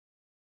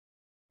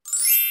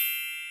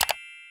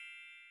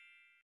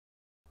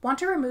Want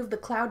to remove the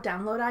cloud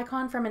download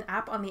icon from an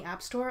app on the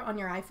App Store on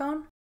your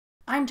iPhone?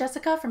 I'm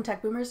Jessica from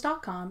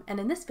techboomers.com, and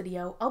in this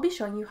video, I'll be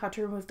showing you how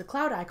to remove the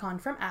cloud icon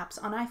from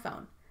apps on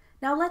iPhone.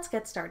 Now let's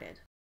get started.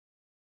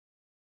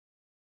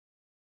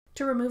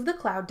 To remove the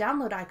cloud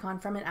download icon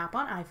from an app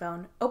on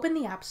iPhone, open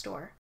the App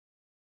Store.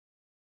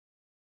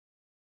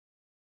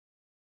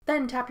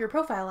 Then tap your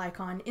profile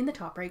icon in the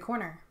top right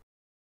corner.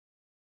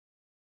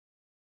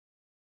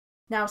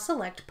 Now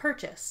select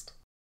Purchased.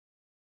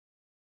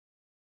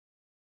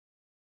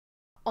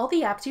 All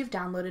the apps you've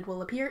downloaded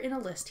will appear in a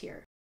list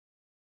here.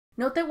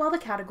 Note that while the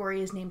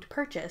category is named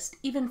Purchased,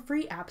 even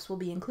free apps will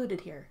be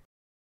included here.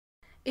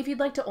 If you'd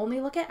like to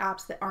only look at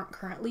apps that aren't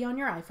currently on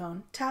your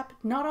iPhone, tap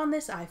Not on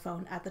this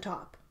iPhone at the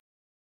top.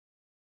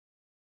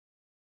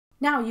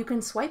 Now you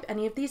can swipe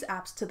any of these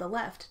apps to the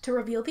left to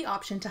reveal the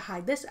option to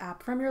hide this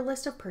app from your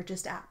list of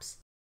purchased apps.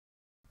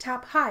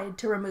 Tap Hide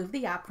to remove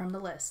the app from the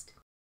list.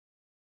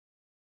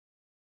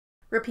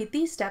 Repeat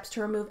these steps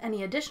to remove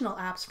any additional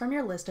apps from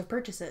your list of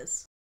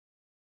purchases.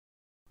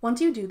 Once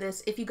you do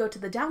this, if you go to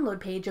the download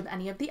page of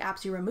any of the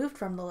apps you removed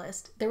from the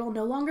list, there will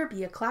no longer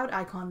be a cloud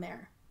icon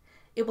there.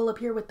 It will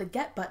appear with the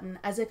Get button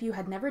as if you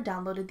had never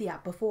downloaded the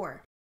app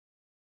before.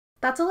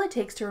 That's all it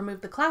takes to remove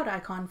the cloud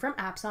icon from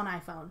apps on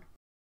iPhone.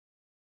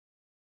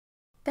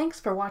 Thanks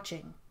for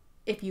watching.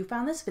 If you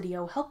found this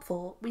video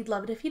helpful, we'd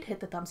love it if you'd hit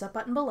the thumbs up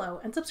button below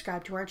and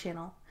subscribe to our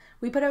channel.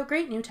 We put out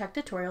great new tech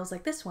tutorials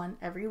like this one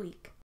every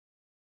week.